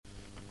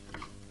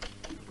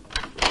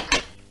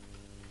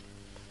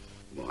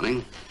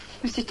Morning.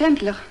 Monsieur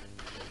Templar.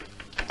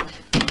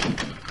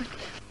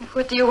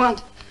 What do you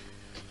want?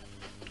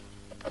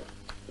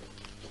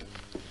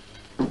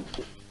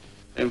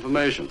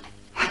 Information.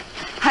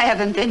 I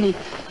haven't any.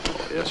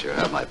 Oh, yes, you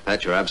have, my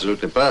pet. You're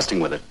absolutely bursting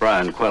with it.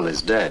 Brian Quell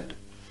is dead.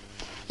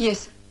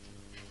 Yes.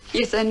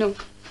 Yes, I know.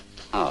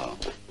 How?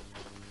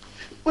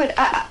 Well,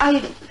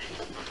 I...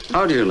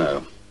 How do you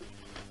know?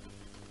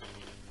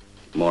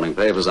 Morning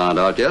papers aren't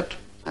out yet.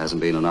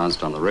 Hasn't been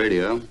announced on the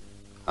radio.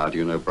 How do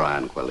you know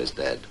Brian Quell is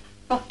dead?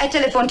 Oh, I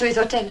telephoned to his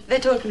hotel. They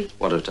told me.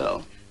 What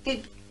hotel?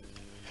 I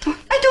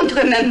don't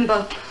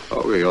remember.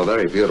 Oh, you're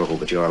very beautiful,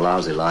 but you're a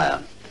lousy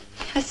liar.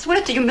 I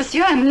swear to you,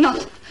 monsieur, I'm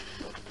not.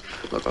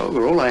 Look,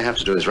 Olga, all I have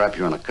to do is wrap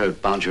you in a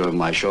coat, bounce you over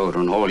my shoulder,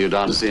 and haul you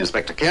down to see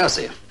Inspector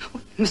Kersey.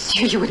 Oh,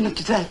 monsieur, you would not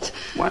do that.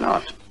 Why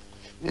not?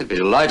 He'd be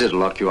delighted to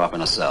lock you up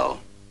in a cell.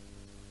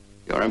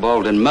 You're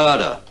involved in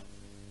murder.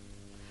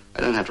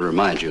 I don't have to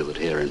remind you that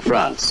here in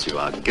France, you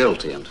are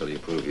guilty until you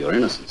prove your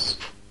innocence.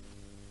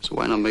 So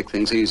why not make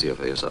things easier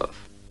for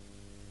yourself?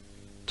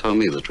 Tell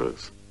me the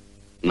truth.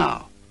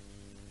 Now.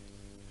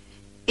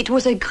 It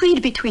was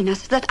agreed between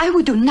us that I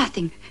would do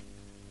nothing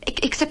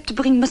except to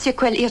bring Monsieur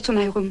Quell here to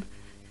my room.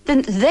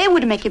 Then they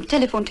would make him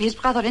telephone to his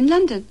brother in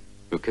London.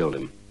 Who killed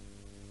him?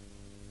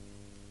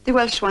 The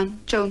Welsh one,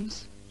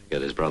 Jones. To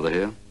get his brother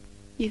here?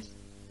 Yes.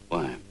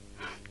 Why?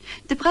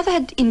 The brother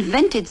had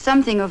invented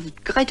something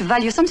of great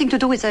value, something to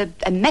do with a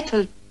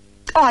metal...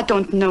 Oh, I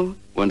don't know.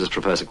 When does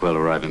Professor Quell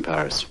arrive in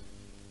Paris?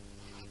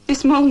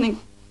 This morning.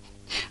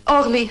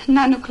 Early,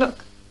 9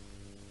 o'clock.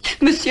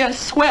 Monsieur, I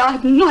swear I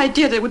had no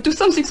idea they would do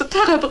something so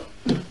terrible.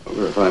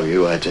 Well, if I were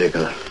you, I'd take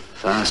a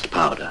fast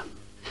powder.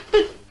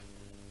 But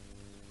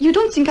you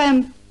don't think I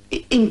am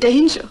in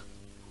danger?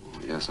 Oh,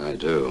 yes, I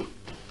do.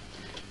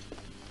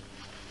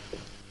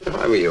 If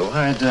I were you,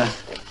 I'd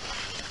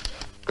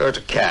go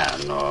to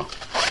Cannes or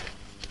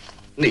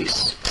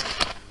Nice.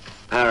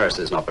 Paris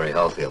is not very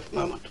healthy at the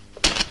moment.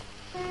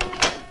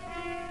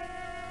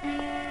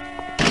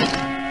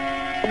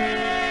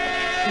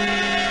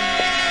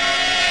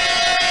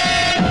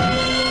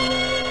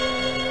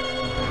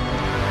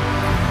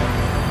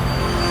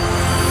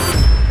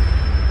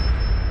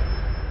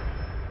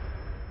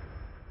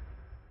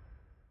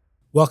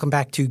 Welcome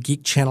back to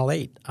Geek Channel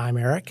 8. I'm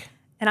Eric.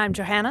 And I'm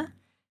Johanna.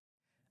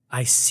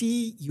 I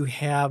see you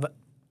have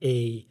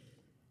a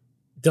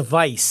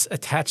device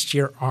attached to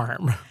your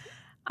arm.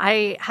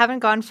 I haven't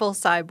gone full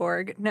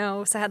cyborg.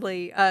 No,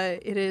 sadly.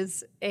 It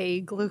is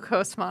a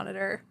glucose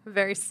monitor. A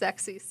very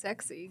sexy,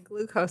 sexy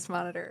glucose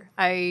monitor.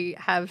 I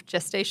have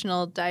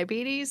gestational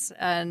diabetes,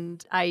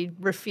 and I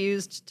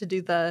refused to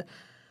do the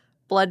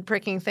blood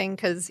pricking thing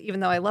because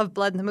even though I love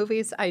blood in the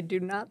movies, I do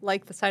not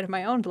like the sight of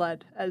my own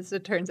blood, as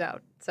it turns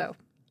out. So,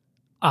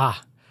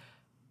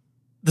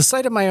 the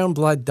sight of my own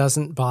blood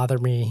doesn't bother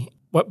me.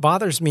 What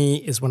bothers me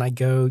is when I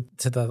go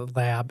to the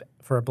lab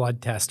for a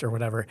blood test or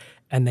whatever,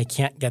 and they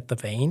can't get the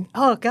vein.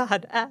 oh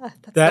God, that's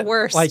the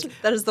worst.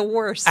 That is the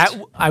worst.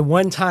 At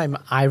one time,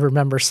 I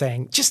remember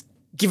saying, just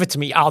give it to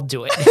me, I'll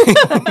do it.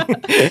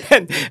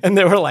 and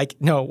they were like,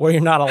 no, well,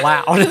 you're not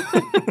allowed.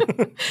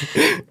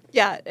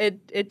 Yeah,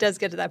 it does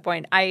get to that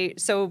point.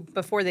 So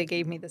before they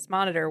gave me this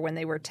monitor, when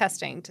they were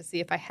testing to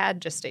see if I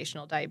had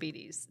gestational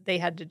diabetes, they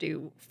had to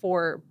do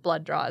 4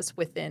 blood draws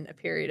within a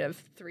period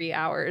of 3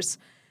 hours.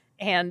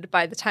 And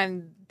by the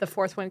time the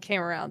 4th one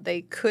came around,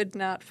 they could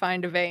not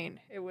find a vein.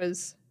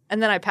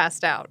 And then I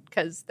passed out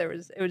because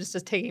it was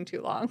just taking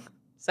too long.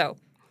 So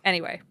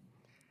anyway.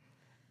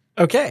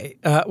 Okay.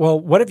 Well,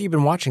 what have you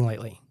been watching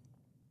lately?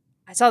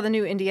 I saw the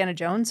new Indiana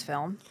Jones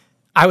film.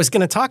 I was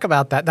going to talk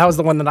about that. That was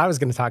the one that I was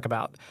going to talk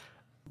about.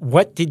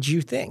 What did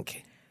you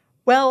think?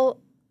 Well,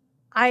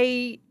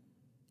 I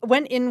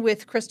went in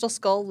with Crystal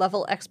Skull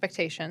level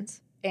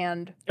expectations,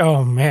 and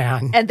oh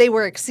man, and they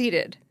were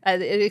exceeded.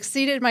 It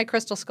exceeded my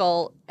Crystal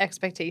Skull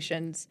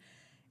expectations.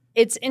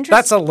 It's interesting.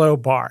 That's a low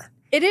bar.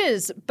 It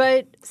is,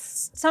 but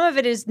some of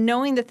it is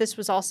knowing that this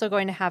was also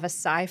going to have a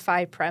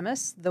sci-fi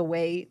premise, the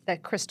way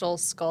that Crystal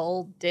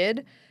Skull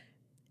did.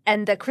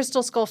 And that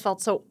Crystal Skull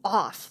felt so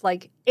off.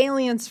 Like,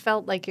 aliens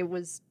felt like it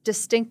was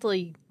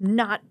distinctly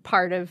not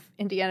part of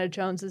Indiana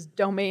Jones's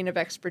domain of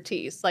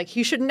expertise. Like,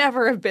 he should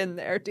never have been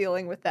there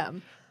dealing with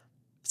them.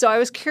 So I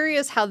was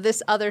curious how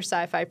this other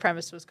sci-fi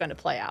premise was going to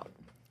play out.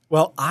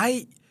 Well,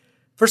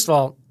 first of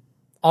all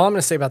I'm going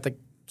to say about the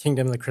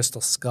Kingdom of the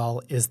Crystal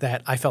Skull is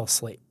that I fell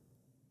asleep.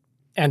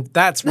 And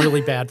that's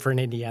really bad for an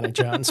Indiana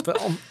Jones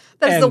film.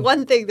 That's the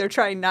one thing they're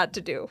trying not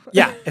to do.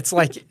 Yeah, it's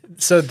like,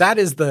 so that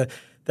is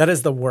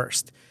the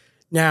worst.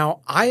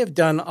 Now, I have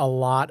done a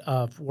lot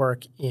of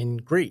work in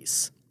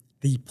Greece.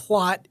 The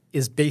plot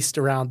is based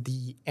around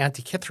the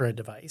Antikythera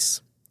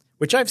device,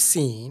 which I've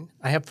seen.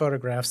 I have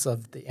photographs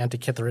of the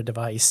Antikythera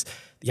device,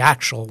 the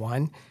actual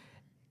one.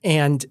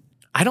 And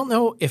I don't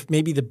know if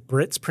maybe the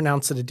Brits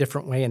pronounce it a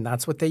different way and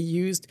that's what they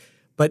used,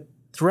 but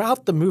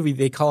throughout the movie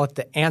they call it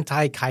the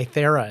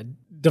Antikythera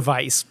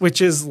device,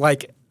 which is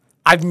like,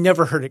 I've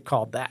never heard it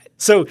called that.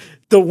 So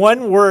the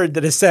one word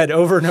that is said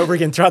over and over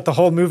again throughout the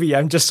whole movie,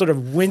 I'm just sort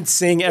of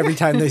wincing every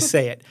time they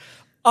say it.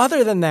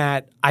 Other than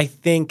that, I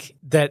think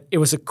that it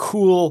was a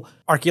cool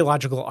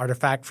archaeological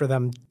artifact for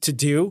them to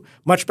do,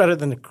 much better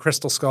than the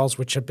crystal skulls,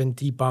 which have been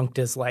debunked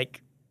as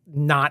like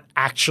not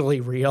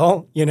actually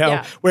real,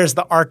 Yeah. Whereas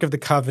the Ark of the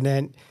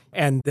Covenant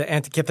and the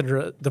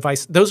Antikythera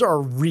device, those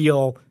are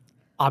real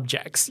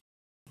objects.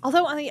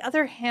 Although, on the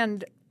other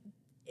hand,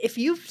 if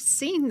you've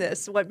seen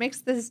this, what makes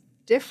this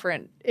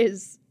different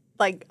is,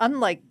 like,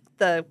 unlike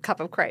the Cup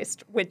of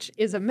Christ, which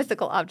is a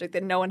mythical object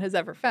that no one has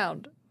ever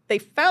found. They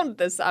found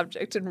this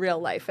object in real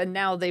life, and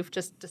now they've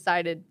just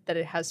decided that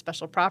it has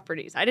special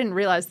properties. I didn't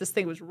realize this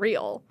thing was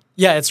real.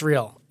 Yeah, it's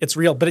real. It's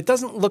real, but it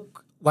doesn't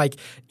look like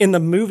in the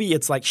movie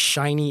it's like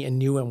shiny and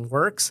new and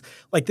works.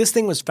 Like this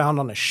thing was found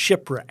on a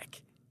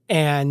shipwreck,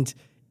 and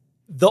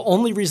the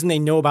only reason they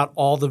know about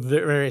all the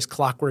various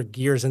clockwork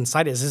gears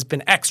inside it is it's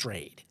been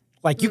x-rayed.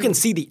 Like you can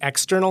see the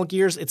external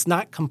gears. It's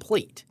not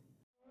complete.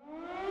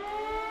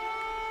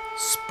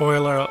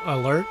 Spoiler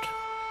alert.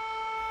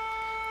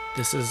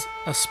 This is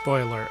a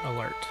spoiler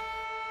alert.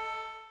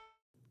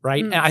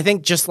 Right? And I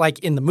think just like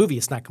in the movie,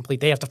 it's not complete.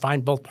 They have to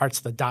find both parts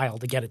of the dial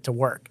to get it to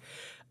work.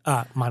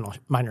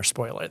 Minor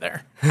spoiler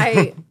there.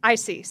 I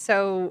see.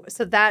 So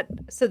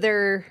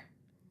the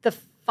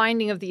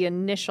finding of the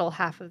initial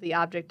half of the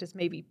object is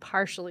maybe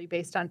partially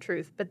based on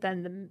truth, but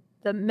then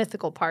the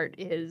mythical part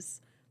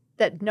is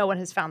that no one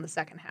has found the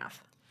second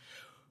half.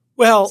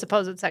 Well,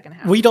 supposed second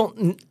half.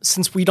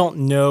 Since we don't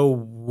know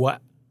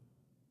what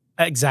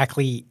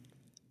exactly,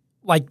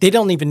 like they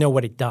don't even know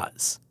what it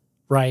does,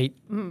 right?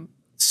 Mm.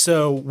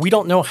 So we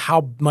don't know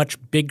how much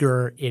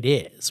bigger it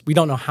is. We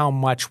don't know how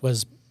much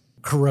was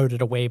corroded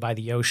away by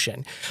the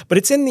ocean. But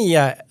it's in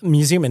the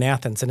museum in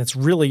Athens, and it's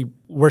really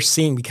worth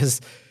seeing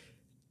because,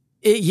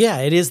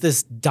 it is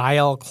this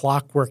dial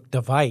clockwork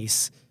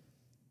device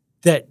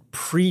that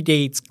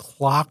predates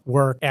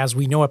clockwork as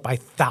we know it by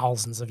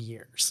thousands of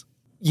years.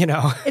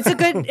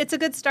 It's a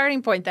good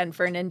starting point then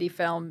for an indie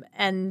film.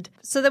 And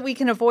so that we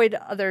can avoid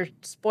other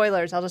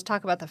spoilers, I'll just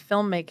talk about the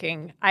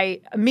filmmaking.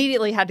 I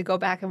immediately had to go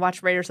back and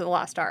watch Raiders of the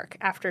Lost Ark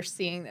after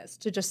seeing this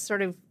to just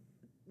sort of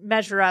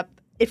measure up.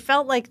 It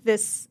felt like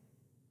this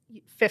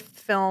fifth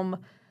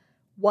film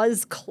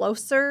was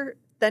closer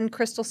than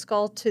Crystal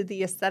Skull to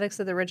the aesthetics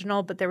of the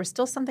original, but there was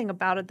still something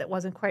about it that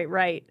wasn't quite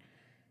right.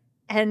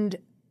 And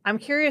I'm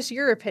curious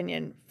your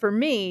opinion. For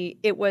me,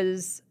 it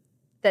was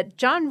that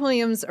John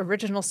Williams'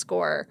 original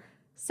score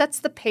sets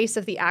the pace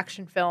of the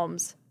action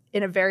films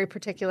in a very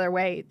particular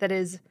way that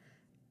is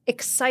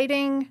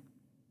exciting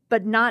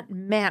but not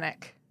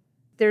manic.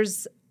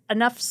 There's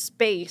enough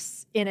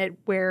space in it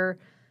where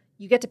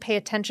you get to pay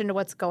attention to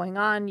what's going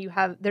on.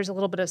 There's a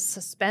little bit of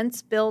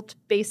suspense built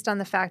based on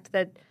the fact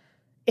that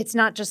it's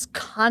not just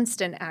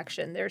constant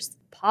action. There's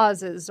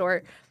pauses,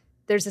 or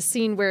there's a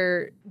scene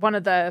where one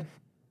of the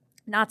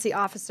Nazi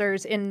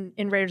officers in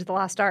Raiders of the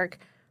Lost Ark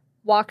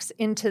walks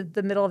into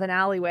the middle of an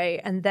alleyway,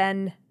 and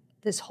then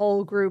this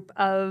whole group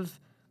of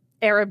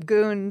Arab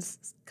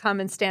goons come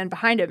and stand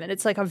behind him. And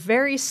it's like a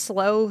very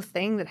slow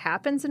thing that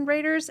happens in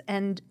Raiders,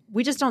 and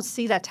we just don't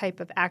see that type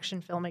of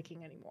action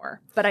filmmaking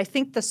anymore. But I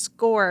think the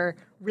score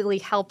really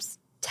helps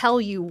tell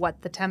you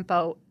what the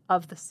tempo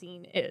of the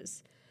scene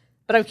is.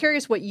 But I'm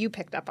curious what you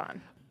picked up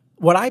on.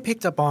 What I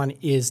picked up on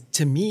is,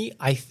 to me,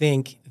 I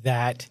think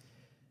that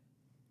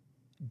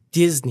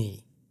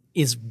Disney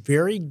is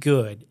very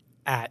good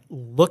at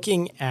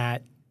looking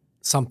at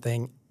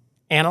something,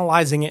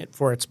 analyzing it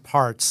for its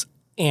parts,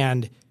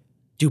 and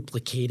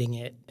duplicating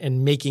it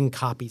and making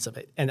copies of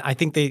it. And I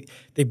think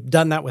they've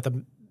done that with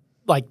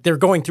they're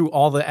going through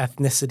all the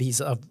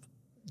ethnicities of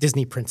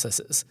Disney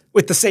princesses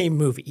with the same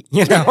movie,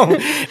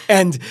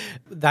 And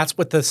that's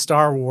what the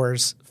Star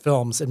Wars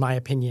films, in my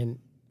opinion,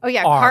 are.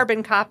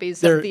 Carbon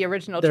copies of the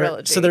original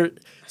trilogy.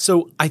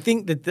 So I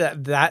think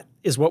that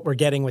is what we're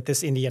getting with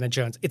this Indiana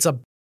Jones. It's a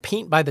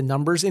paint by the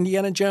numbers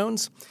Indiana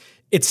Jones.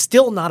 It's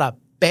still not a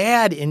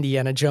bad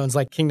Indiana Jones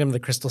like Kingdom of the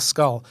Crystal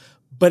Skull,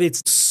 but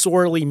it's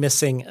sorely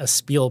missing a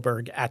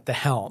Spielberg at the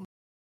helm.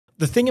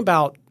 The thing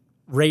about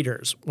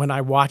Raiders, when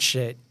I watched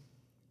it,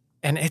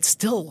 and it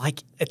still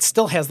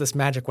has this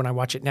magic when I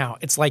watch it now.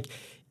 It's like,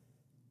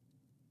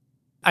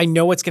 I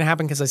know what's going to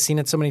happen because I've seen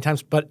it so many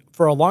times, but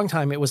for a long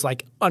time it was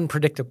like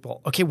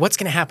unpredictable. Okay, what's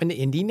going to happen to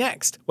Indy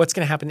next? What's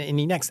going to happen to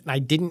Indy next? And I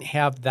didn't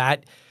have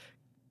that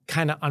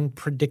kind of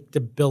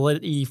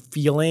unpredictability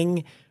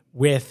feeling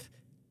with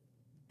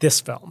this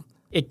film.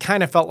 It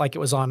kind of felt like it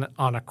was on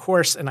a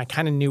course, and I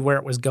kind of knew where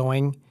it was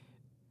going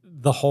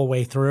the whole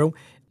way through.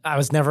 I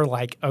was never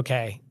like,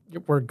 okay,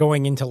 we're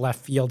going into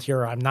left field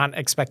here. I'm not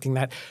expecting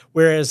that.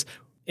 Whereas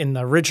in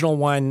the original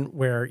one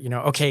where,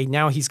 okay,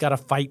 now he's got to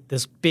fight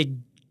this big,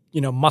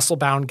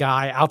 muscle-bound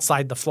guy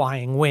outside the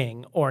flying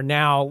wing. Or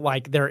now,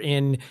 like, they're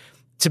in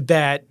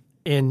Tibet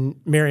in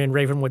Marion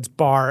Ravenwood's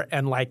bar,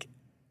 and, like,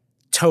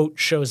 Tote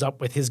shows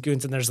up with his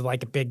goons, and there's,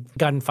 like, a big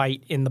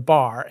gunfight in the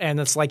bar. And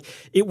it's like,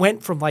 it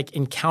went from, like,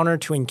 encounter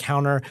to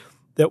encounter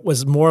that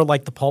was more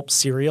like the pulp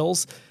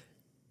serials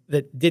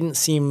that didn't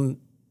seem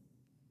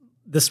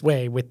this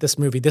way with this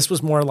movie. This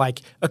was more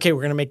like, okay,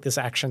 we're going to make this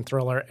action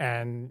thriller,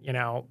 and,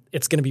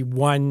 it's going to be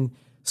one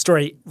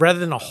story rather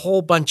than a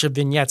whole bunch of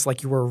vignettes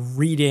like you were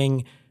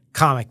reading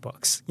comic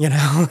books,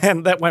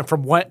 and that went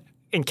from one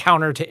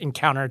encounter to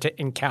encounter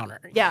to encounter.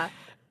 Yeah.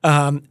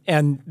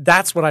 And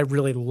that's what I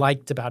really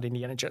liked about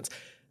Indiana Jones.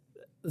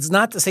 It's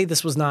not to say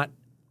this was not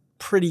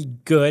pretty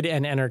good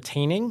and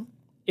entertaining.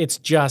 It's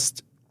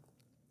just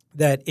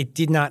that it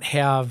did not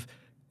have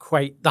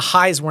quite – the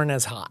highs weren't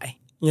as high,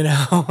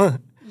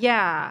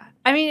 Yeah.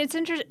 I mean,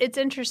 it's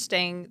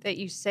interesting that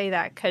you say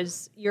that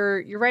because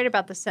you're right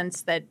about the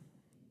sense that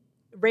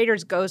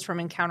Raiders goes from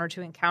encounter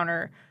to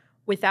encounter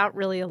without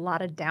really a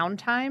lot of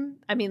downtime.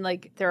 I mean,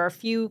 like there are a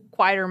few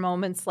quieter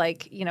moments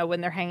like, when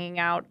they're hanging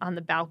out on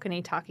the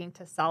balcony talking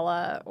to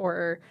Sala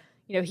or,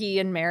 he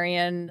and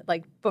Marion,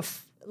 like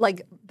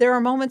there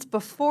are moments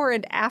before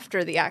and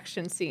after the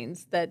action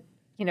scenes that,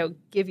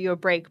 give you a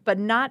break, but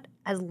not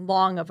as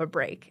long of a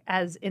break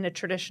as in a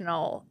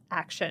traditional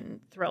action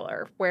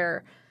thriller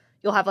where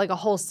you'll have like a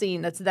whole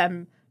scene that's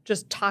them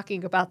just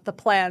talking about the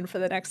plan for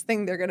the next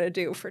thing they're going to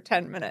do for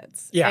 10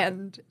 minutes. Yeah.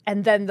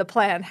 And then the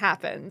plan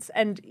happens.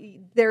 And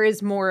there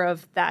is more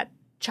of that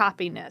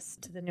choppiness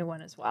to the new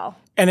one as well.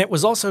 And it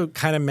was also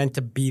kind of meant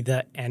to be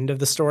the end of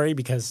the story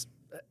because,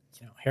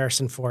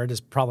 Harrison Ford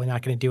is probably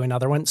not going to do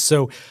another one.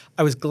 So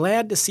I was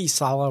glad to see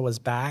Sala was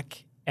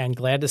back and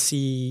glad to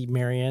see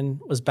Marion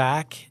was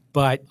back.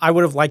 But I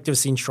would have liked to have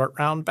seen Short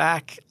Round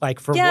back,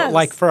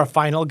 for a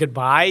final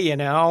goodbye,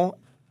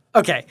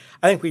 Okay,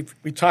 I think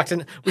we've talked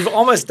and we've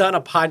almost done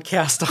a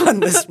podcast on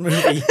this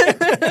movie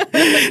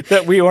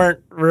that we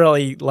weren't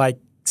really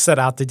set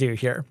out to do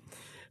here.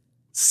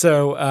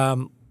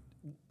 So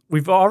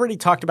we've already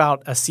talked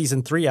about a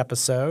season 3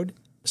 episode,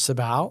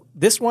 Sabao.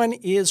 This one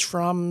is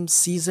from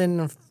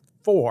season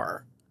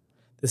 4.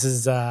 This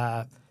is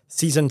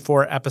season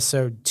 4,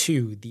 episode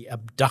 2, The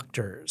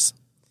Abductors.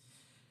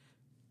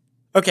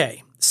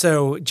 Okay,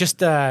 so just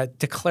to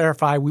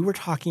clarify, we were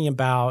talking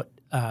about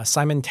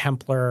Simon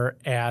Templar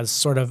as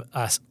sort of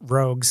a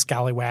rogue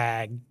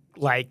scallywag,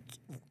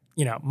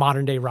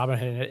 modern day Robin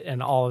Hood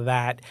and all of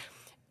that.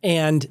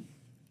 And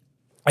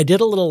I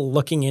did a little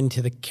looking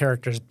into the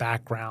character's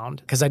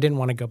background because I didn't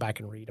want to go back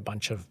and read a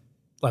bunch of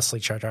Leslie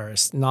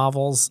Charteris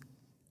novels.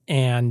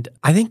 And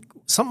I think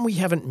something we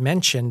haven't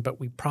mentioned, but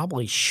we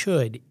probably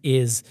should,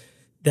 is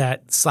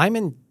that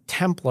Simon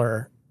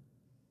Templar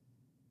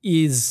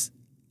is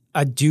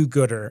a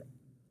do-gooder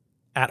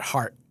at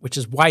heart, which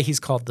is why he's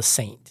called the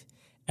Saint.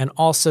 And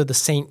also the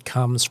Saint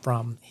comes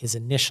from his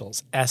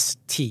initials,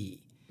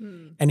 ST.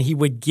 And he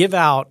would give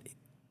out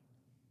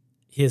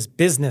his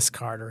business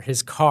card or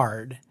his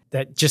card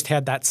that just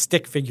had that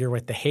stick figure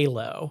with the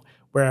halo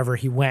wherever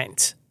he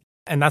went.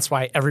 And that's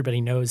why everybody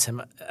knows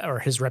him or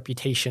his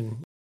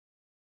reputation.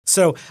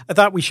 So I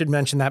thought we should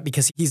mention that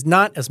because he's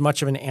not as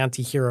much of an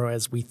anti-hero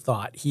as we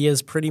thought. He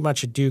is pretty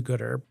much a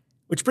do-gooder,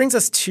 which brings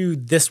us to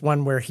this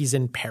one where he's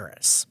in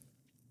Paris.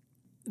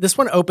 This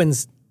one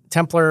opens,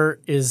 Templar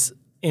is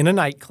in a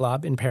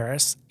nightclub in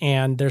Paris,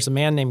 and there's a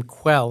man named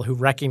Quell who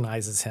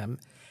recognizes him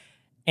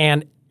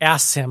and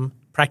asks him,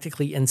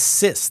 practically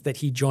insists that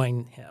he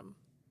join him.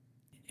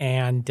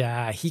 And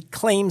he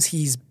claims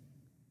he's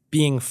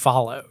being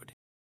followed.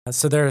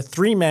 So there are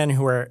 3 men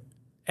who are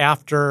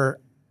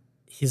after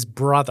his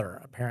brother,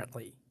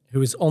 apparently,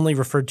 who is only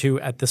referred to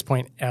at this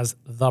point as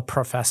the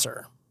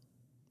Professor.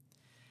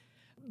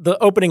 The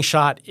opening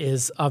shot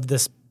is of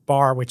this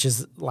bar, which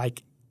is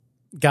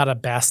got a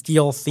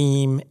Bastille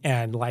theme,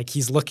 and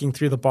he's looking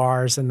through the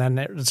bars, and then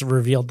it's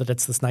revealed that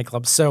it's this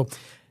nightclub. So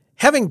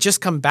having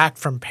just come back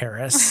from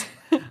Paris,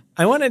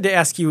 I wanted to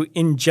ask you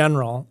in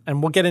general,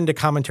 and we'll get into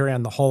commentary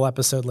on the whole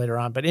episode later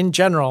on, but in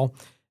general,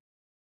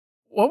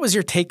 what was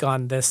your take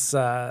on this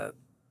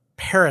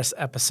Paris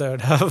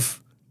episode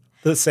of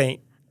The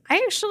Saint? I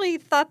actually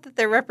thought that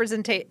their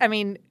representation, I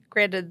mean,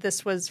 granted,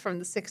 this was from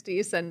the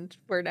 60s and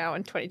we're now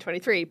in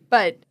 2023,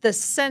 but the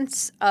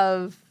sense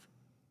of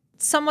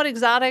somewhat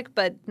exotic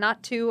but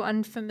not too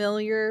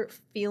unfamiliar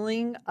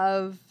feeling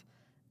of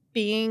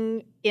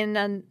being in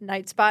a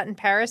night spot in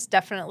Paris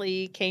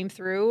definitely came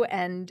through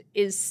and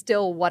is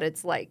still what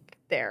it's like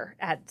there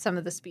at some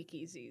of the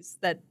speakeasies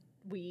that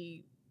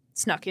we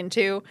snuck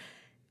into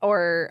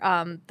or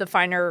the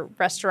finer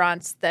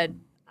restaurants that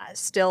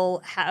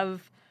still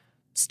have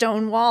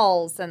stone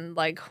walls and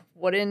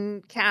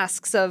wooden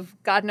casks of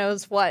God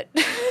knows what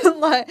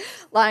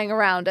lying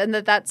around. And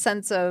that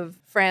sense of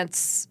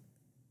France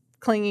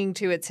clinging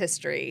to its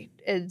history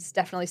is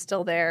definitely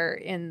still there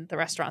in the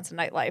restaurants and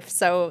nightlife.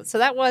 So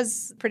that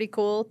was pretty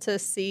cool to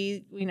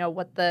see,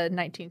 what the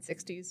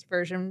 1960s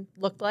version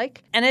looked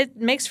like. And it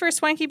makes for a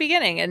swanky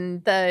beginning.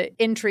 And the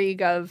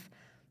intrigue of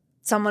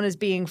someone is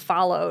being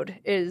followed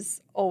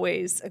is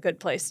always a good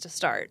place to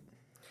start.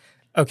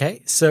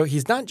 Okay, so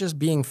he's not just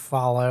being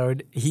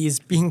followed, he's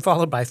being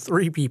followed by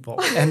 3 people.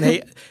 And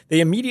they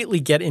immediately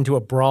get into a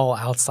brawl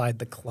outside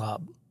the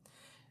club.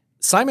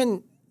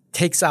 Simon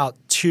takes out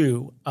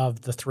 2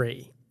 of the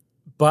 3,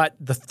 but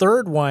the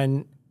third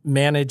one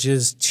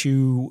manages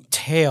to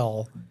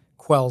tail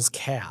Quell's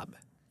cab.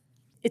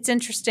 It's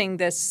interesting,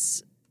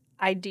 this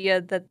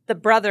idea that the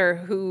brother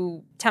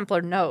who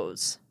Templar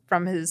knows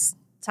from his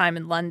time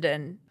in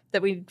London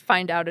that we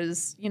find out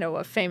is,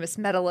 a famous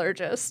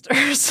metallurgist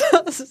or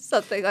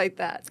something like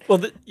that. Well,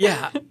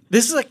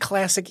 this is a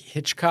classic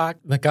Hitchcock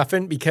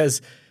MacGuffin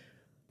because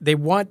they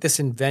want this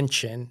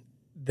invention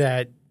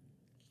that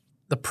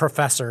the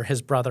professor,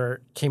 his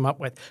brother, came up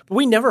with. But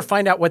we never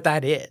find out what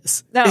that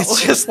is. No.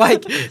 It's just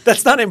like,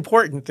 that's not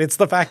important. It's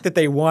the fact that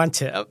they want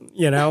him,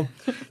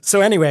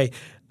 So anyway,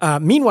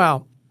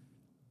 meanwhile,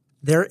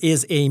 there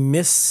is a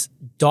Miss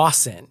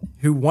Dawson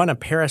who won a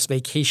Paris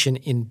vacation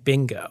in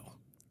bingo.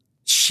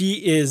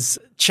 She is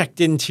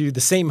checked into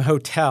the same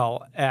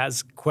hotel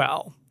as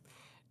Quell.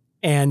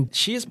 And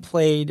she is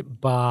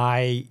played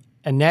by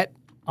Annette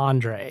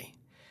Andre.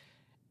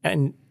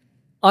 And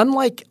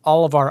unlike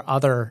all of our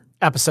other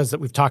episodes that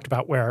we've talked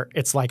about where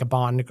it's like a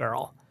Bond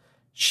girl,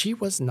 she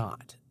was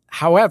not.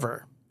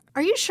 However,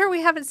 are you sure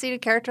we haven't seen a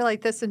character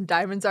like this in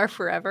Diamonds Are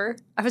Forever?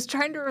 I was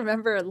trying to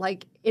remember,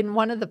 like, in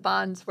one of the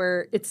Bonds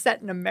where it's set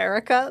in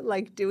America.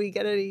 Like, do we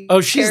get any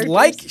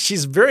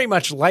she's very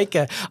much like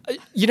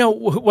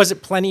was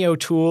it Plenty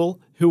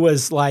O'Toole who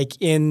was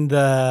like in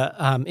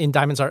the in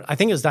Diamonds Are, I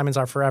think it was Diamonds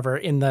Are Forever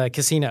in the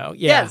casino.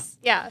 Yeah. Yes,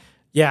 yeah.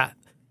 Yeah.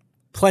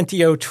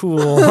 Plenty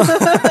O'Toole.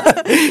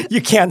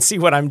 You can't see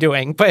what I'm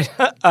doing. But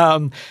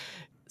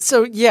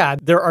so, yeah,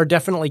 there are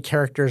definitely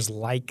characters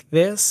like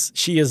this.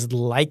 She is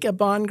like a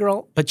Bond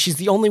girl, but she's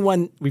the only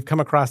one we've come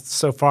across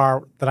so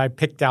far that I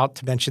picked out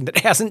to mention that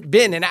hasn't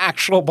been an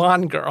actual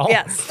Bond girl.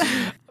 Yes.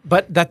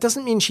 But that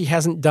doesn't mean she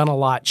hasn't done a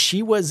lot.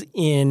 She was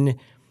in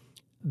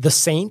The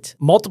Saint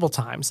multiple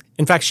times.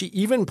 In fact, she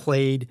even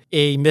played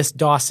a Miss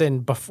Dawson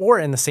before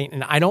in The Saint,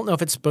 and I don't know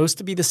if it's supposed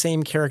to be the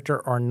same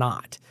character or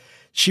not.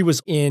 She was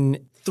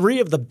in 3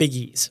 of the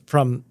biggies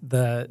from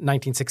the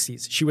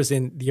 1960s. She was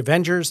in The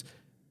Avengers,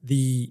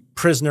 The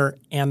Prisoner,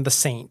 and The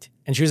Saint.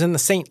 And she was in The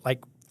Saint like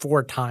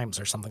 4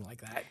 times or something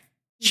like that.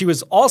 She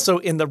was also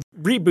in the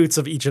reboots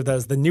of each of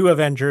those, The New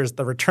Avengers,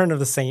 The Return of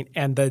the Saint,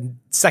 and the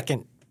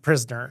second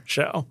Prisoner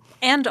show.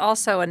 And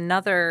also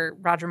another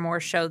Roger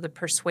Moore show, The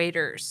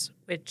Persuaders,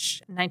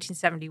 which in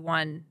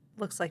 1971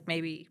 looks like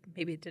maybe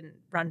it didn't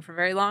run for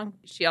very long.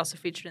 She also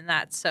featured in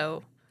that.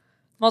 So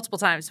multiple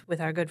times with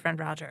our good friend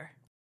Roger.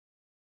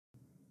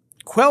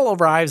 Quell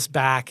arrives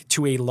back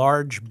to a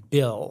large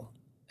bill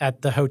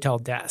at the hotel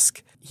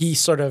desk. He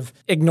sort of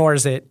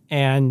ignores it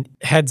and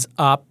heads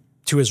up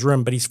to his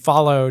room, but he's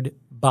followed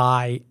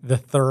by the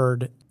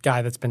third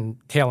guy that's been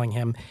tailing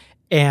him,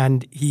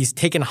 and he's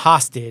taken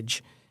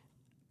hostage.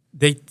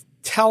 They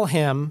tell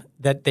him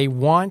that they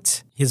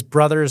want his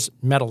brother's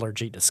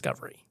metallurgy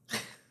discovery.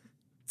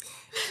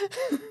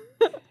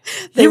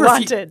 They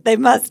want it. They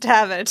must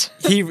have it.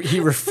 He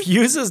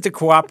refuses to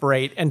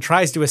cooperate and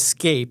tries to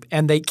escape,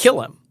 and they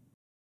kill him.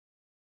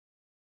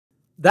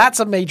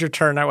 That's a major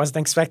turn I wasn't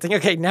expecting.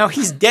 Okay, now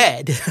he's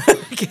dead.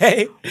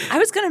 Okay. I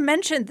was going to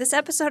mention this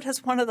episode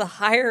has one of the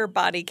higher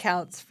body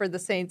counts for the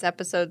Saints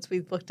episodes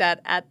we've looked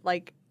at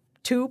like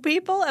 2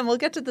 people, and we'll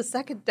get to the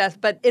second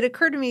death. But it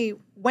occurred to me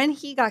when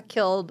he got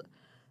killed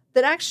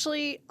that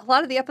actually a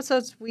lot of the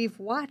episodes we've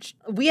watched,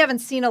 we haven't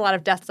seen a lot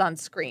of deaths on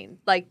screen.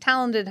 Like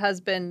Talented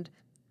Husband,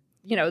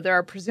 there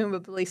are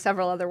presumably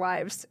several other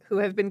wives who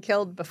have been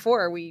killed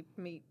before we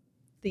meet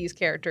these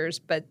characters,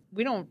 but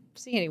we don't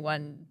see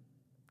anyone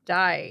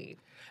die.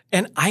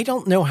 And I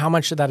don't know how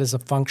much of that is a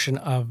function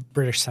of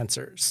British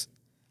censors.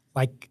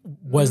 Like,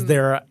 was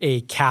there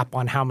a cap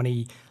on how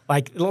many,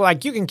 like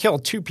you can kill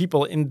 2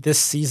 people in this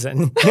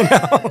season,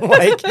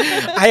 Like,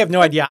 I have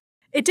no idea.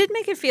 It did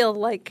make it feel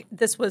like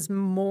this was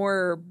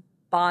more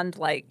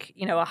Bond-like,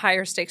 a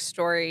higher stakes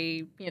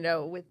story,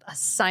 with a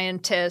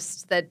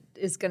scientist that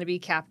is going to be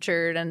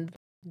captured and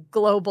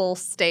global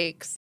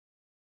stakes.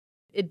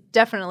 It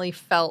definitely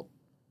felt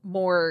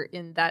more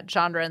in that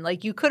genre. And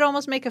like you could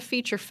almost make a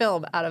feature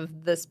film out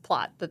of this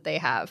plot that they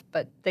have,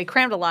 but they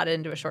crammed a lot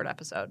into a short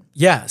episode.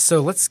 Yeah, so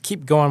let's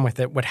keep going with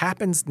it. What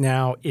happens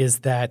now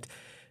is that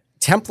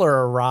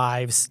Templar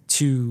arrives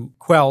to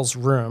Quell's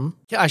room.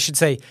 I should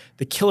say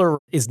the killer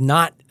is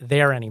not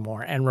there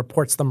anymore and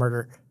reports the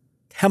murder.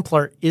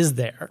 Templar is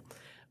there.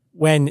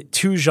 When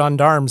 2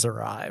 gendarmes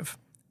arrive,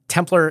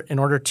 Templar, in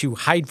order to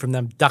hide from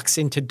them, ducks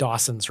into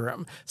Dawson's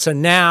room. So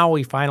now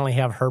we finally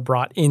have her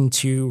brought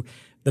into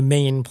the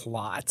main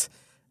plot.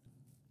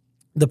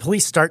 The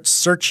police start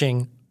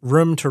searching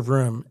room to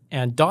room,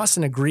 and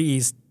Dawson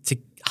agrees to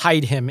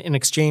hide him in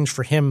exchange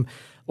for him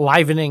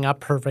livening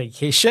up her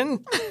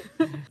vacation.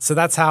 So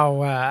that's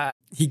how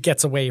he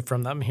gets away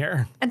from them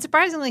here. And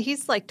surprisingly,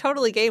 he's like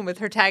totally game with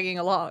her tagging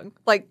along.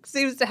 Like,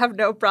 seems to have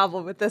no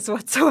problem with this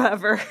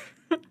whatsoever.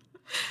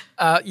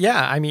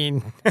 Yeah, I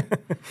mean,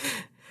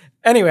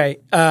 anyway,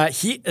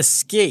 he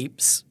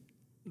escapes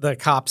the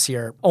cops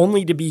here,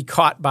 only to be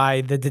caught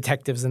by the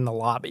detectives in the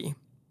lobby.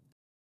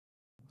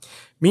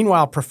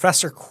 Meanwhile,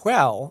 Professor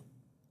Quell,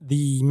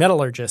 the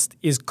metallurgist,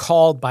 is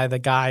called by the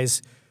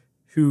guys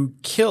who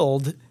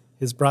killed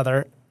his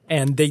brother,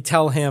 and they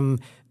tell him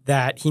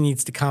that he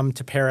needs to come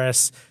to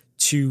Paris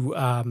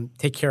to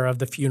take care of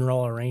the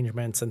funeral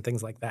arrangements and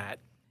things like that.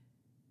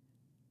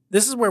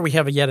 This is where we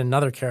have yet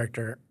another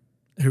character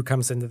who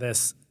comes into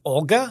this,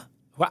 Olga.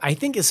 who I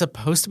think is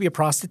supposed to be a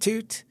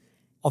prostitute,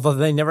 although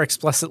they never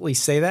explicitly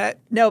say that.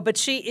 No, but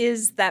she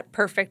is that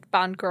perfect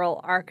Bond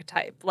girl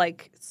archetype,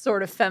 like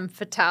sort of femme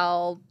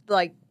fatale.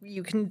 Like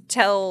you can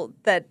tell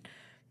that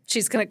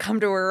she's going to come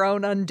to her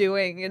own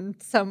undoing in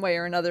some way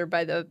or another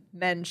by the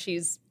men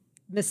she's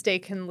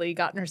mistakenly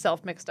gotten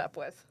herself mixed up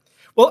with.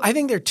 Well, I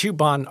think there are two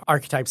Bond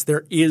archetypes.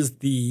 There is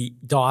the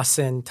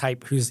Dawson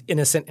type who's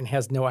innocent and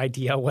has no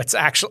idea what's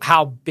actually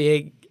how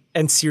big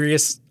and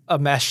serious a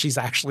mess she's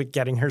actually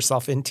getting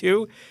herself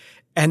into.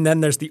 And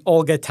then there's the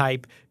Olga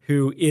type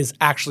who is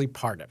actually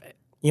part of it,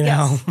 you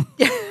know?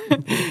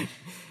 Yes.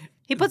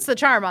 He puts the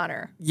charm on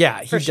her.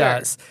 Yeah, he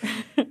does.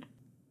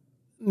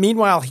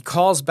 Meanwhile, he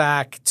calls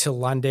back to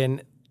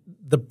London.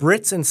 The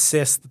Brits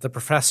insist that the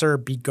professor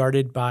be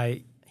guarded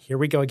by, here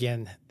we go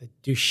again, the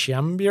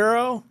Duchem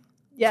Bureau?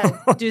 Yeah,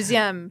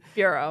 Deuxième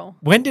Bureau.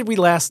 When did we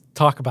last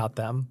talk about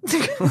them?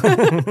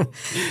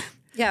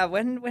 Yeah,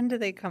 when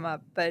did they come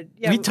up? But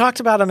yeah, we talked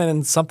about them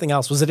in something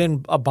else. Was it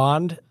in a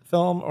Bond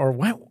film or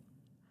what?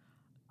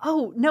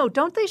 Oh, no,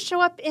 don't they show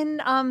up in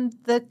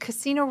the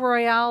Casino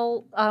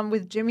Royale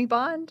with Jimmy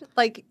Bond?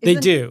 Like they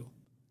do.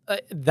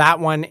 That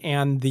one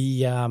and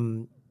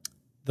the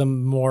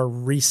more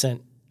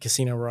recent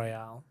Casino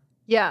Royale.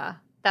 Yeah,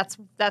 that's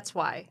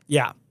why.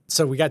 Yeah.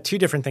 So we got two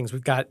different things.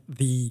 We've got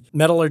the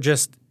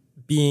metallurgist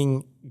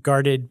being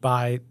guarded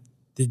by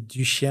the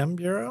Duchem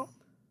Bureau.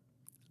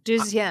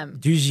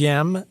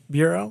 Deuxième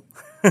Bureau.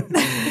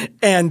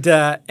 and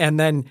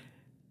then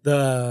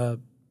the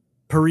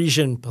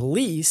Parisian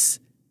police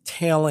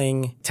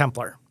tailing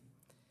Templar.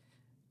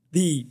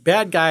 The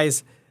bad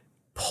guys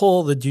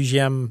pull the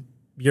Deuxième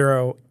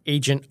Bureau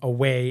agent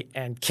away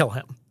and kill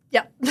him.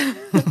 Yeah.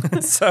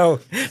 So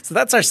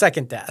that's our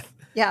second death.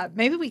 Yeah,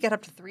 maybe we get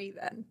up to 3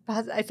 then.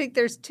 I think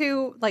there's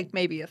 2, like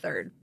maybe a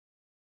third.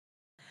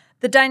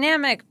 The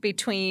dynamic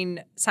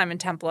between Simon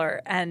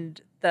Templar and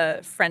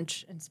the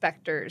French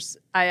inspectors,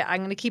 I'm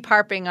going to keep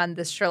harping on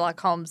this Sherlock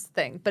Holmes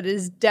thing, but it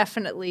has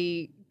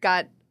definitely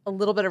got a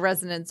little bit of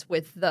resonance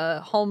with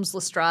the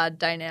Holmes-Lestrade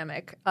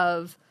dynamic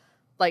of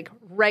like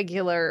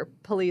regular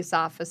police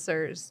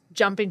officers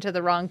jumping to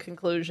the wrong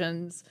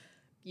conclusions,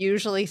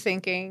 usually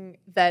thinking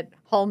that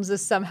Holmes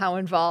is somehow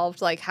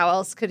involved. Like, how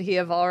else could he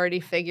have already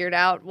figured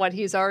out what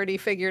he's already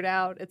figured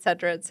out, et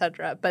cetera, et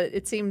cetera. But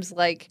it seems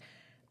like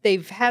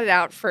they've had it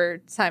out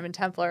for Simon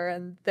Templar,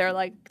 and they're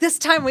like, this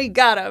time we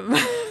got him.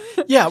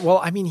 Yeah, well,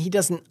 I mean, he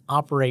doesn't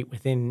operate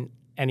within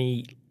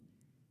any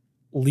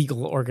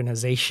legal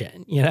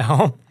organization, you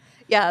know?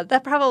 Yeah,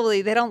 that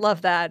probably, they don't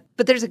love that.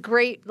 But there's a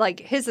great, like,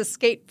 his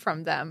escape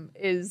from them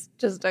is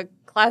just a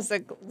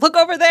classic, look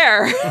over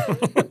there.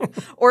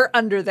 Or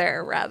under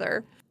there,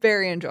 rather.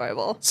 Very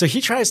enjoyable. So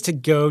he tries to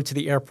go to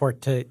the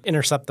airport to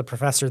intercept the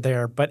professor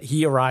there, but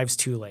he arrives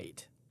too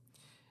late.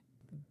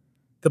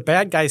 The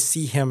bad guys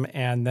see him,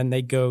 and then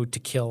they go to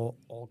kill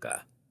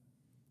Olga.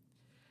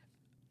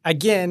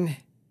 Again,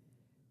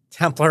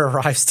 Templar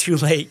arrives too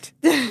late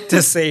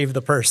to save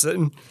the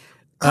person.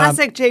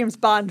 Classic James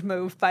Bond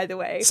move, by the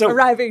way. So,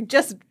 arriving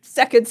just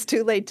seconds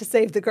too late to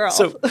save the girl.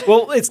 So,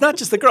 well, it's not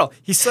just the girl.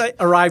 He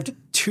arrived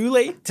too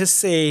late to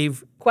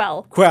save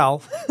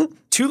Quell,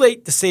 too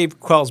late to save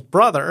Quell's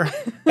brother,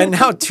 and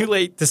now too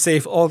late to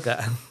save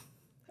Olga.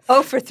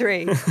 0 for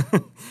 3.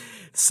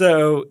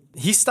 So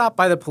he's stopped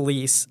by the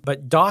police,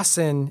 but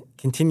Dawson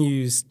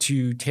continues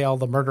to tail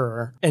the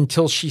murderer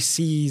until she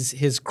sees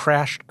his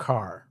crashed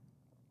car.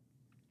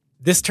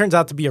 This turns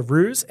out to be a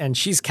ruse, and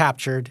she's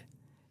captured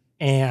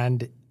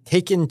and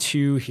taken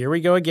to, here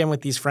we go again with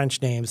these French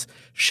names,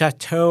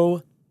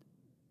 Chateau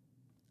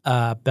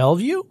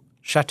Bellevue?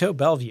 Chateau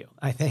Bellevue,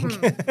 I think.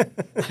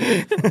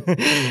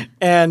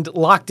 And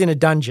locked in a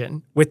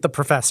dungeon with the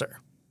professor.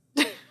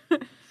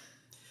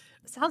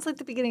 Sounds like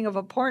the beginning of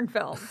a porn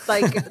film.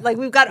 Like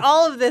we've got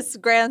all of this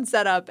grand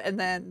setup, and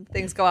then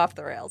things go off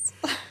the rails.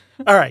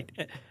 All right.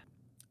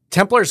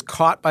 Templar's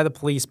caught by the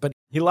police, but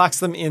he locks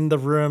them in the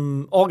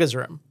room, Olga's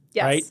room,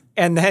 yes. Right?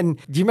 And then,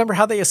 do you remember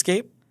how they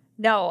escape?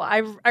 No,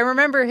 I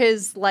remember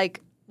his,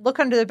 like, look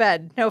under the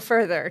bed, no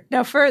further,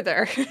 no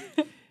further.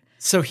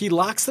 So he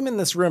locks them in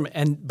this room,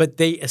 but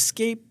they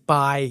escape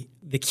by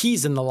the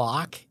keys in the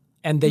lock,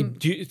 and they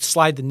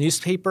slide the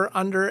newspaper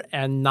under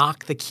and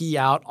knock the key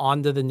out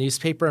onto the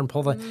newspaper and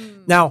pull the...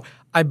 Now,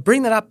 I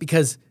bring that up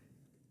because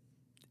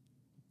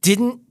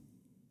didn't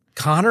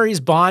Connery's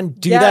Bond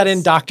do that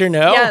in Dr.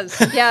 No?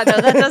 Yes. Yeah,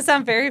 no, that does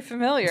sound very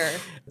familiar.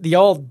 The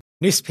old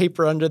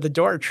newspaper under the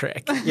door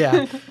trick.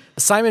 Yeah.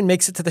 Simon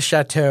makes it to the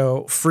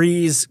chateau,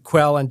 frees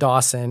Quell and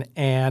Dawson,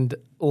 and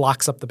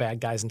locks up the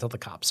bad guys until the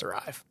cops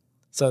arrive.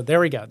 So there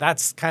we go.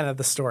 That's kind of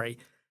the story.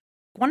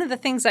 One of the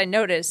things I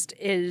noticed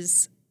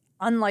is,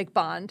 unlike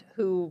Bond,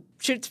 who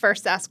shoots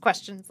first, asks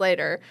questions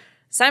later,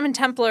 Simon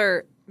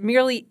Templar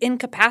merely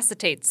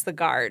incapacitates the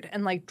guard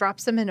and, like,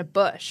 drops him in a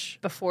bush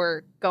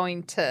before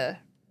going to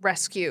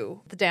rescue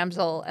the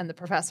damsel and the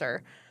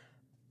professor.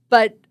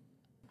 But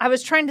I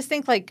was trying to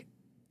think, like,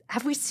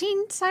 have we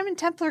seen Simon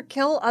Templar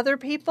kill other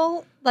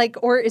people? Like,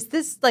 or is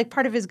this like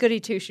part of his goody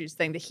two-shoes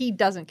thing that he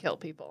doesn't kill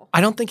people? I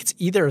don't think it's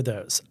either of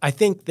those. I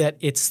think that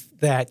it's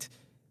that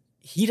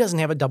he doesn't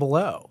have a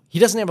 00. He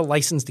doesn't have a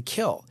license to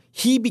kill.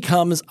 He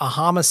becomes a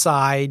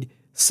homicide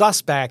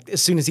suspect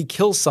as soon as he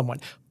kills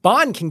someone.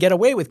 Bond can get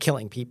away with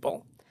killing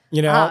people.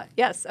 You know?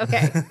 Yes.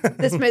 Okay.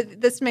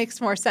 This makes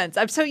more sense.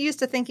 I'm so used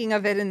to thinking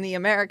of it in the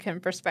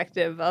American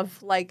perspective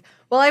of like,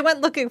 well, I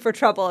went looking for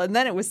trouble and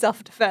then it was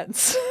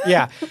self-defense.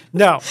 Yeah.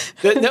 No.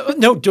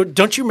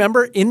 Don't you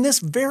remember in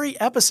this very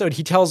episode,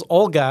 he tells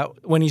Olga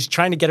when he's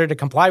trying to get her to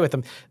comply with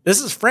him,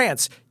 this is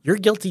France. You're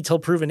guilty till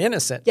proven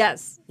innocent.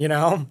 Yes. You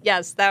know?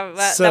 Yes. That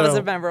was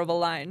a memorable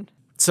line.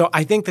 So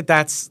I think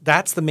that's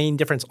the main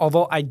difference.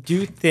 Although I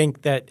do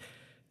think that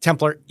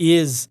Templar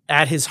is,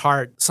 at his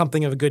heart,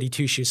 something of a goody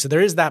two-shoes. So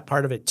there is that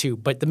part of it, too.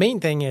 But the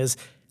main thing is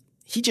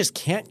he just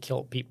can't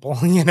kill people,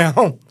 you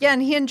know? Yeah, and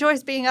he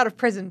enjoys being out of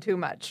prison too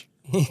much.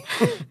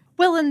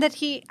 Well, and that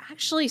he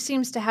actually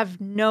seems to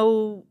have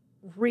no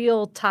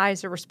real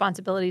ties or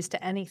responsibilities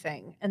to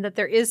anything. And that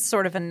there is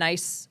sort of a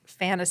nice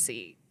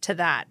fantasy to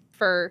that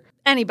for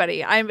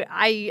anybody.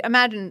 I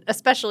imagine,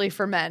 especially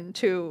for men,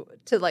 to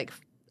like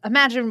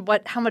imagine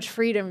how much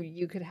freedom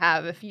you could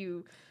have if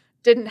you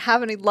didn't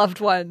have any loved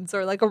ones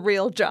or like a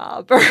real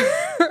job or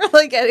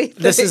like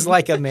anything. This is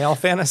like a male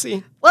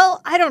fantasy?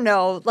 Well, I don't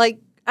know. Like,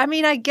 I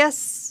mean, I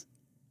guess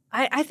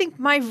I think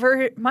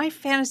my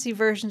fantasy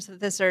versions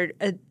of this are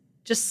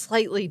just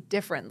slightly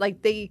different.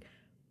 Like they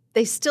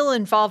still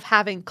involve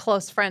having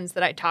close friends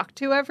that I talk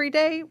to every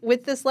day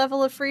with this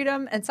level of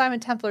freedom. And Simon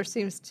Templar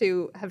seems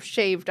to have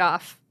shaved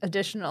off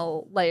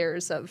additional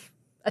layers of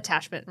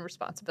attachment and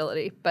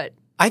responsibility. But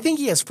I think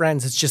he has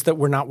friends. It's just that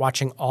we're not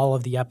watching all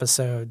of the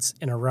episodes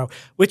in a row,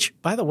 which,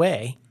 by the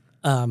way,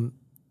 have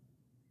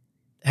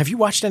you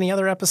watched any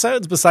other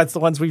episodes besides the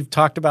ones we've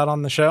talked about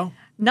on the show?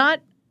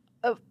 Not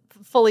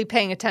fully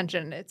paying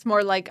attention. It's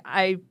more like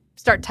I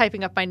start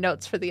typing up my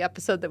notes for the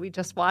episode that we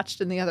just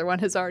watched and the other one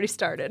has already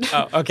started.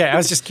 Oh, okay. I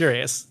was just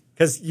curious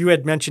because you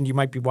had mentioned you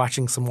might be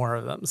watching some more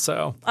of them.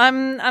 So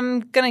I'm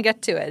going to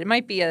get to it. It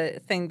might be a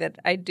thing that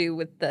I do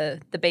with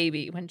the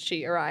baby when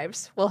she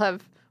arrives. We'll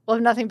have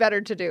nothing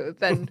better to do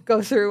than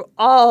go through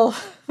all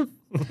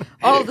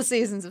the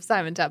seasons of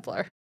Simon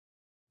Templar.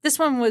 This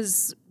one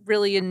was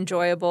really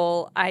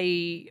enjoyable.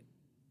 I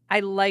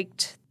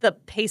liked the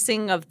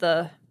pacing of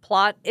the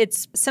plot.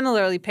 It's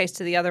similarly paced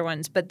to the other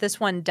ones, but this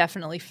one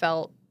definitely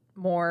felt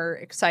more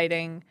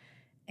exciting.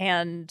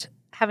 And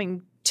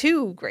having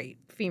two great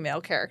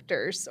female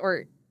characters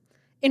or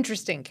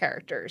interesting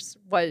characters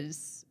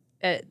was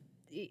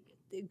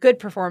good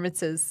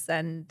performances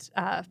and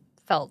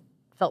felt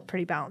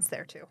pretty balanced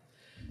there too.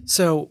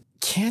 So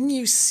can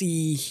you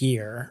see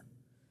here,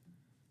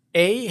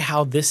 A,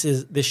 how this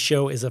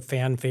show is a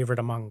fan favorite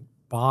among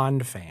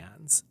Bond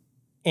fans,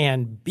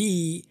 and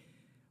B,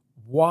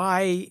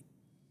 why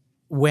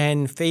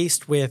when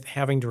faced with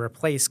having to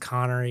replace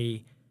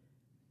Connery,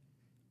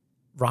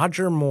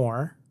 Roger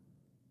Moore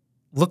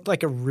looked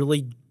like a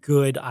really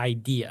good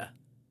idea?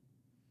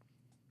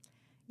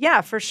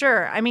 Yeah, for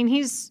sure. I mean,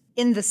 he's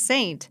in The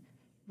Saint.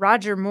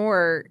 Roger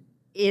Moore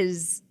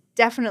is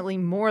definitely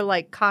more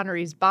like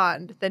Connery's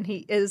Bond than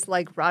he is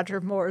like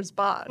Roger Moore's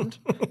Bond.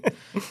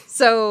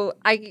 So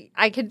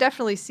I could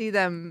definitely see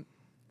them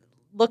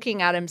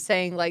looking at him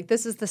saying, like,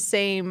 this is the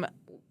same,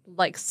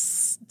 like,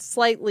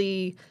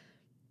 slightly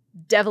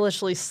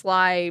devilishly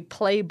sly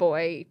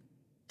playboy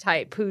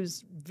type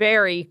who's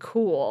very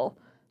cool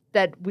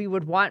that we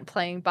would want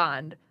playing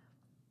Bond.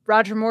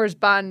 Roger Moore's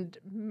Bond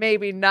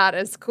maybe not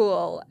as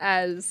cool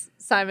as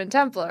Simon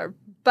Templar,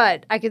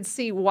 but I could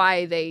see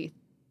why they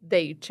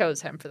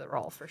chose him for the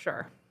role for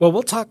sure. Well,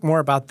 we'll talk more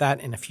about that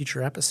in a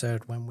future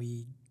episode when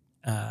we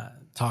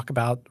talk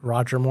about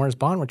Roger Moore's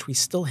Bond, which we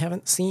still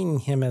haven't seen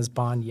him as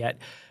Bond yet.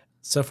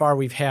 So far,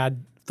 we've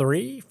had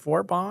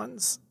 4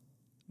 Bonds,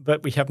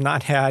 but we have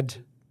not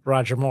had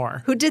Roger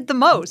Moore. Who did the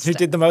most. Who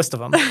did the most of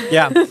them.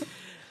 Yeah.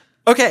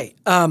 Okay.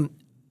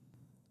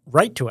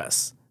 Write to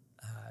us.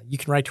 You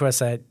can write to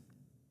us at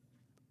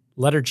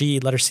letter G,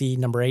 letter C,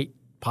 number 8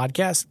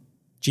 podcast,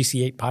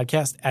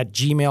 GC8podcast at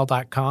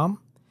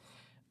gmail.com.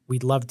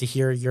 We'd love to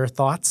hear your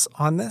thoughts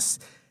on this.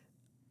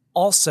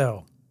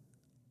 Also,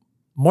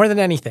 more than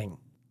anything,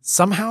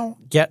 somehow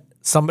get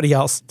somebody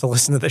else to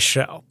listen to this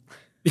show.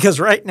 Because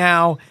right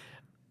now,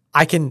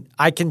 I can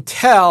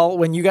tell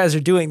when you guys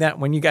are doing that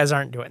and when you guys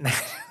aren't doing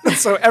that.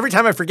 So every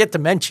time I forget to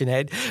mention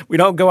it, we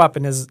don't go up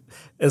in as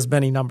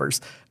many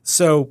numbers.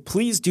 So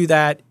please do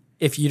that.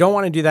 If you don't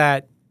want to do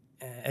that,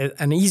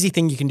 an easy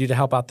thing you can do to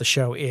help out the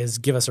show is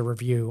give us a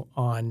review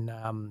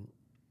on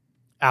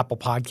Apple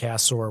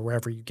Podcasts or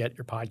wherever you get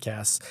your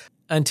podcasts.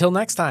 Until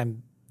next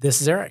time,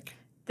 this is Eric.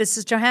 This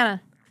is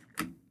Johanna.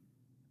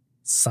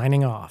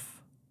 Signing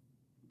off.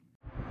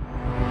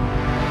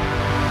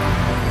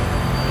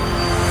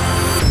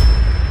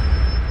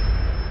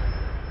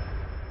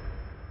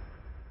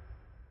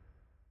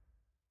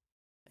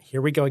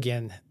 Here we go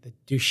again. The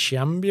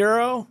Duchem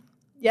Bureau?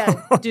 Yeah,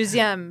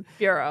 Deuxième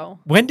Bureau.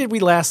 When did we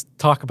last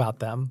talk about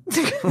them?